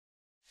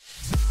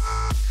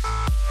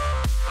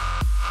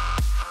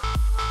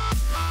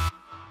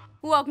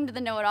Welcome to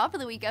the Know-It-All for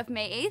the week of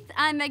May 8th.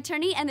 I'm Meg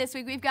Turney, and this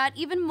week we've got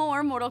even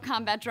more Mortal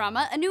Kombat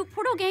drama, a new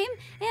Portal game,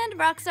 and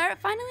Rockstar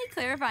finally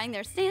clarifying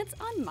their stance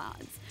on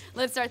mods.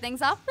 Let's start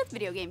things off with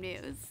video game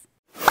news.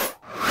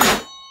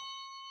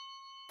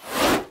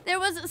 There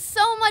was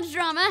so much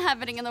drama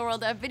happening in the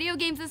world of video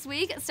games this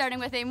week, starting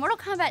with a Mortal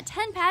Kombat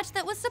 10 patch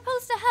that was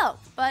supposed to help,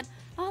 but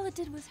all it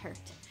did was hurt.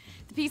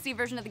 The PC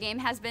version of the game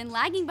has been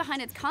lagging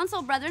behind its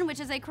console brethren, which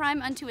is a crime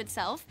unto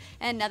itself,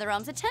 and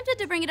NetherRealms attempted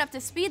to bring it up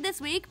to speed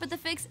this week, but the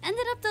fix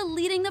ended up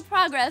deleting the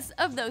progress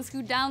of those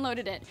who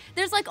downloaded it.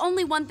 There's like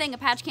only one thing a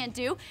patch can't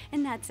do,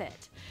 and that's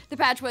it. The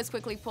patch was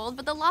quickly pulled,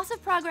 but the loss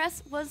of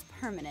progress was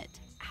permanent.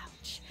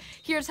 Ouch.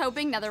 Here's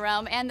hoping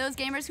NetherRealm and those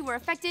gamers who were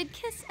affected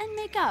kiss and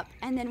make up,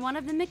 and then one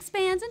of them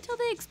expands until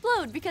they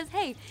explode, because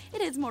hey,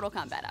 it is Mortal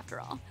Kombat after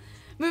all.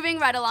 Moving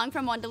right along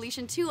from one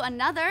deletion to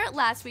another,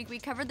 last week we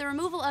covered the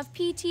removal of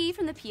PT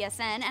from the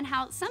PSN and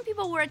how some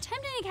people were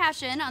attempting to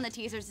cash in on the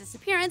teaser's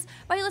disappearance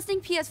by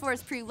listing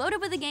PS4s preloaded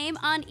with the game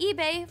on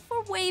eBay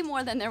for way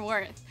more than they're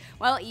worth.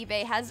 Well,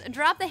 eBay has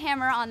dropped the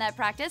hammer on that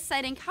practice,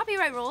 citing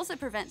copyright rules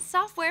that prevent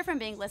software from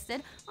being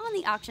listed on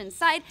the auction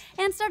site,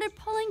 and started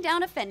pulling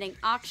down offending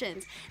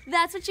auctions.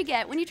 That's what you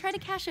get when you try to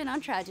cash in on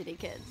tragedy,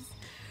 kids.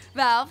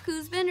 Valve,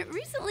 who's been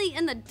recently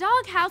in the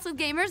doghouse with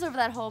gamers over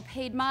that whole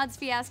paid mods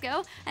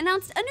fiasco,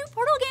 announced a new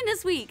Portal game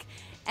this week.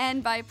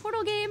 And by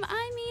Portal game,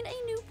 I mean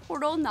a new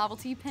Portal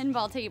novelty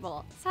pinball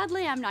table.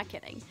 Sadly, I'm not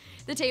kidding.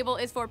 The table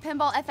is for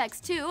Pinball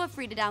FX2, a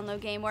free-to-download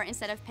game where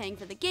instead of paying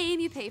for the game,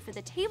 you pay for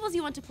the tables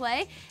you want to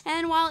play.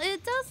 And while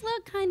it does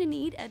look kinda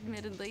neat,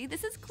 admittedly,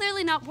 this is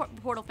clearly not what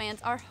Portal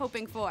fans are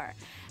hoping for.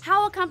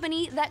 How a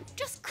company that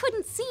just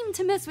couldn't seem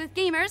to miss with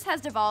gamers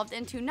has devolved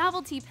into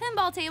novelty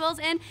pinball tables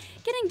and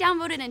getting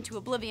downvoted into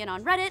oblivion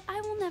on Reddit,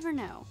 I will never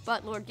know.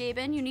 But Lord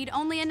Gaben, you need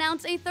only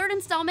announce a third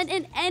installment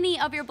in any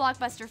of your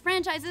blockbuster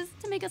franchises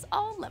to make us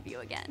all love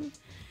you again.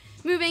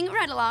 Moving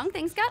right along,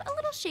 things got a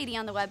little shady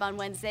on the web on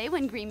Wednesday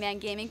when Green Man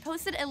Gaming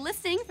posted a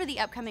listing for the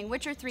upcoming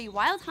Witcher 3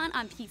 Wild Hunt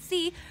on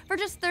PC for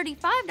just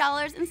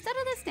 $35 instead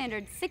of the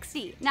standard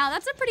 $60. Now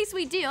that's a pretty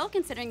sweet deal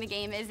considering the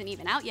game isn't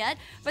even out yet,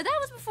 but that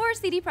was before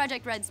CD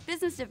Projekt Red's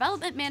business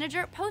development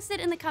manager posted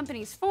in the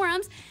company's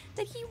forums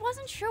that he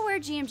wasn't sure where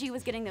GMG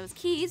was getting those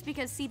keys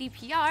because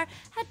CDPR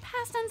had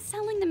passed on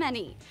selling them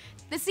any.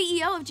 The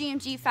CEO of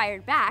GMG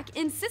fired back,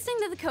 insisting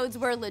that the codes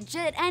were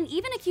legit and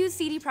even accused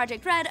CD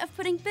Projekt Red of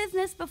putting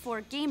business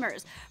before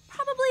gamers.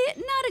 Probably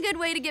not a good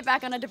way to get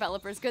back on a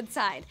developer's good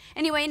side.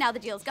 Anyway, now the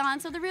deal's gone,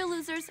 so the real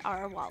losers are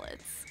our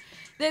wallets.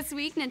 This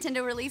week,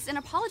 Nintendo released an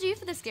apology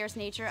for the scarce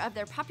nature of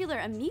their popular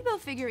amiibo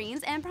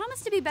figurines and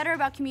promised to be better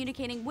about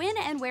communicating when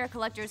and where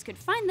collectors could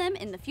find them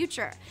in the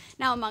future.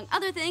 Now, among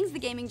other things, the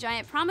gaming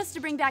giant promised to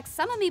bring back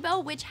some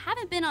amiibo which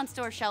haven't been on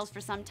store shelves for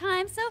some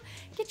time, so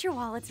get your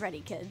wallets ready,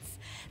 kids.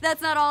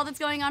 That's not all that's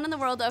going on in the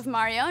world of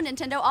Mario.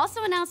 Nintendo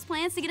also announced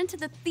plans to get into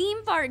the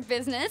theme park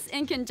business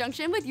in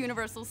conjunction with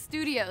Universal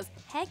Studios.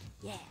 Heck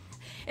yeah.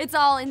 It's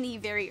all in the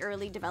very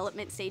early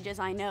development stages,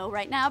 I know,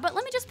 right now, but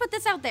let me just put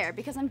this out there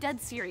because I'm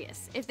dead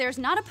serious. If there's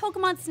not a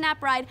Pokemon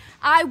Snap ride,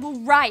 I will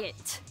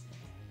riot.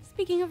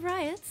 Speaking of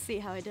riots, see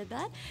how I did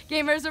that?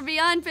 Gamers are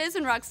beyond pissed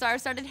when Rockstar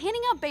started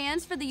handing out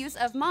bans for the use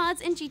of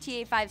mods in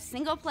GTA 5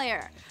 single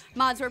player.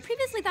 Mods were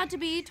previously thought to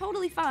be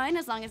totally fine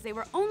as long as they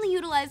were only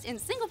utilized in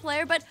single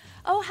player, but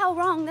oh how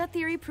wrong that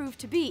theory proved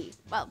to be.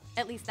 Well,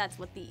 at least that's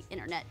what the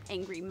internet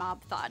angry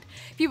mob thought.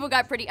 People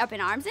got pretty up in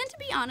arms, and to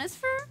be honest,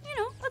 for,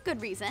 a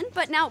good reason.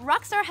 But now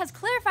Rockstar has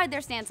clarified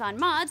their stance on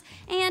mods,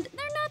 and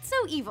they're not so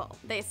evil.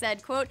 They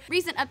said, quote,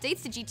 recent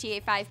updates to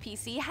GTA 5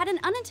 PC had an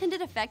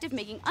unintended effect of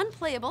making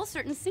unplayable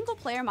certain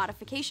single-player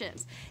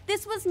modifications.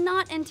 This was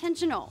not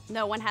intentional.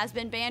 No one has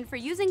been banned for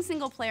using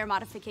single-player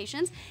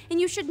modifications, and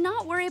you should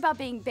not worry about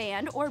being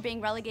banned or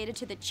being relegated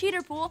to the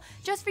cheater pool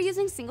just for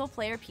using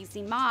single-player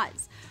PC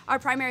mods. Our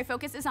primary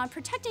focus is on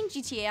protecting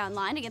GTA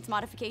Online against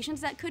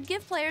modifications that could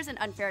give players an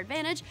unfair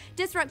advantage,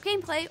 disrupt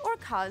gameplay, or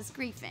cause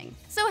griefing.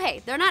 So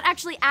hey, they're not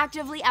actually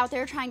actively out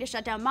there trying to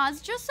shut down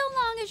mods just so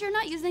long as you're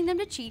not using them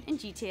to cheat in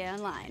GTA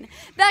Online.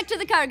 Back to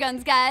the car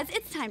guns, guys.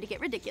 It's time to get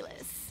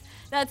ridiculous.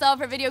 That's all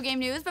for video game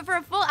news, but for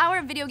a full hour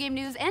of video game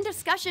news and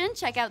discussion,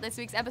 check out this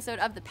week's episode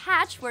of The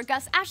Patch, where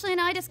Gus, Ashley,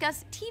 and I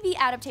discuss TV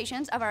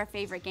adaptations of our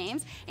favorite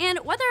games, and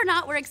whether or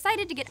not we're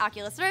excited to get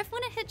Oculus Rift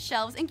when it hits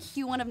shelves in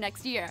Q1 of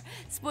next year.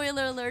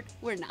 Spoiler alert,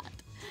 we're not.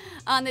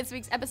 On this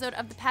week's episode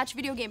of the Patch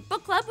Video Game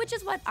Book Club, which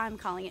is what I'm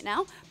calling it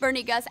now,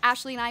 Bernie, Gus,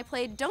 Ashley, and I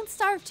played Don't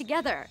Starve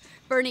together.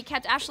 Bernie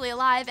kept Ashley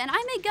alive, and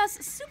I made Gus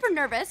super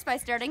nervous by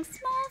starting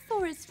small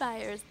forest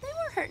fires. They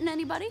weren't hurting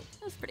anybody.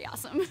 It was pretty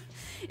awesome.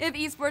 If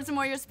esports are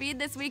more your speed,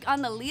 this week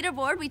on the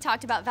leaderboard, we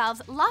talked about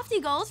Valve's lofty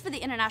goals for the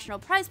International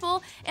Prize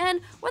Pool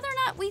and whether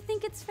or not we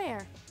think it's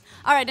fair.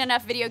 Alright,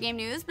 enough video game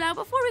news. Now,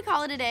 before we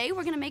call it a day,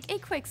 we're going to make a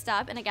quick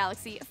stop in a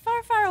galaxy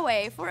far, far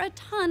away for a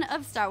ton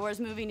of Star Wars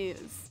movie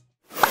news.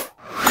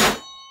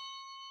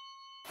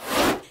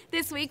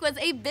 This week was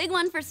a big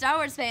one for Star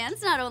Wars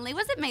fans. Not only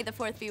was it May the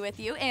 4th be with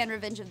you and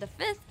Revenge of the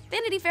 5th,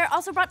 Vanity Fair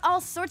also brought all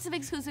sorts of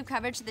exclusive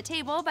coverage to the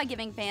table by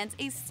giving fans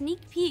a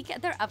sneak peek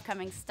at their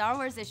upcoming Star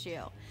Wars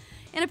issue.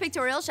 In a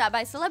pictorial shot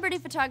by celebrity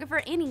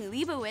photographer Annie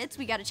Leibovitz,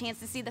 we got a chance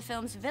to see the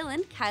film's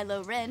villain,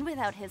 Kylo Ren,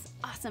 without his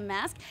awesome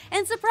mask,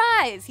 and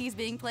surprise, he's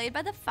being played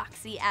by the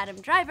foxy Adam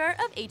Driver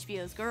of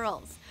HBO's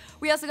Girls.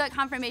 We also got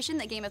confirmation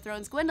that Game of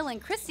Thrones' Gwendolyn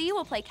Christie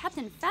will play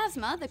Captain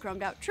Phasma, the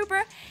chromed-out trooper,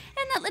 and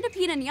that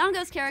Lupita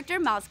Nyong'o's character,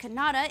 Maz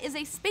Kanata, is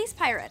a space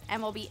pirate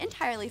and will be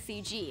entirely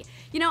CG.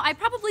 You know, I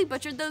probably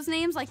butchered those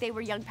names like they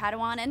were young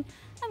Padawan, and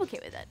I'm okay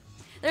with it.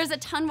 There's a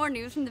ton more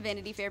news from the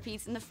Vanity Fair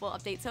piece in the full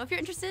update, so if you're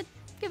interested,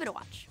 give it a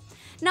watch.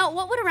 Now,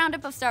 what would a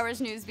roundup of Star Wars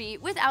news be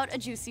without a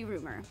juicy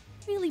rumor?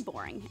 Really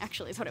boring,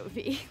 actually, is what it would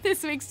be.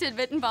 This week's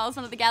tidbit involves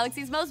one of the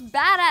galaxy's most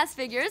badass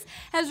figures,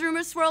 as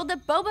rumors swirled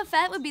that Boba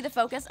Fett would be the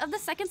focus of the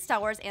second Star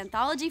Wars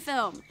anthology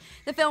film.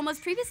 The film was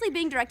previously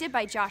being directed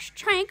by Josh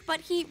Trank,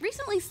 but he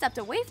recently stepped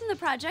away from the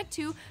project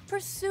to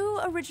pursue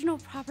original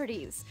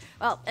properties.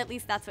 Well, at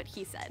least that's what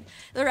he said.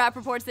 The Wrap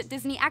reports that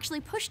Disney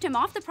actually pushed him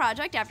off the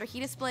project after he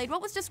displayed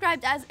what was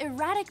described as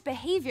erratic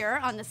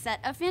behavior on the set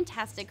of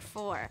Fantastic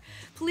Four.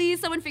 Please,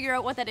 someone figure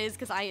out what that is,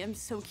 because I am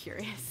so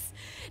curious.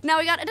 Now,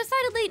 we got a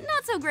decidedly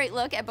not so great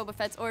look at Boba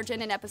Fett's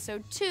origin in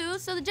Episode 2,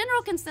 so the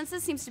general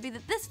consensus seems to be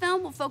that this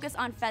film will focus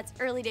on Fett's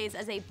early days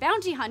as a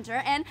bounty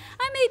hunter, and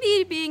I may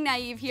be being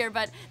naive here,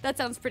 but that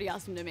sounds pretty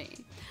awesome to me.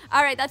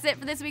 Alright, that's it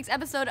for this week's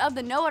episode of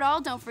The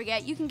Know-It-All. Don't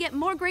forget, you can get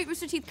more great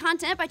Rooster Teeth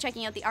content by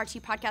checking out the Archie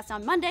podcast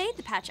on Monday,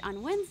 The Patch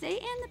on Wednesday,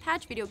 and The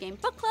Patch Video Game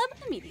Book Club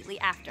immediately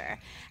after.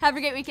 Have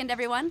a great weekend,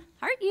 everyone.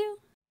 Heart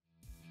you!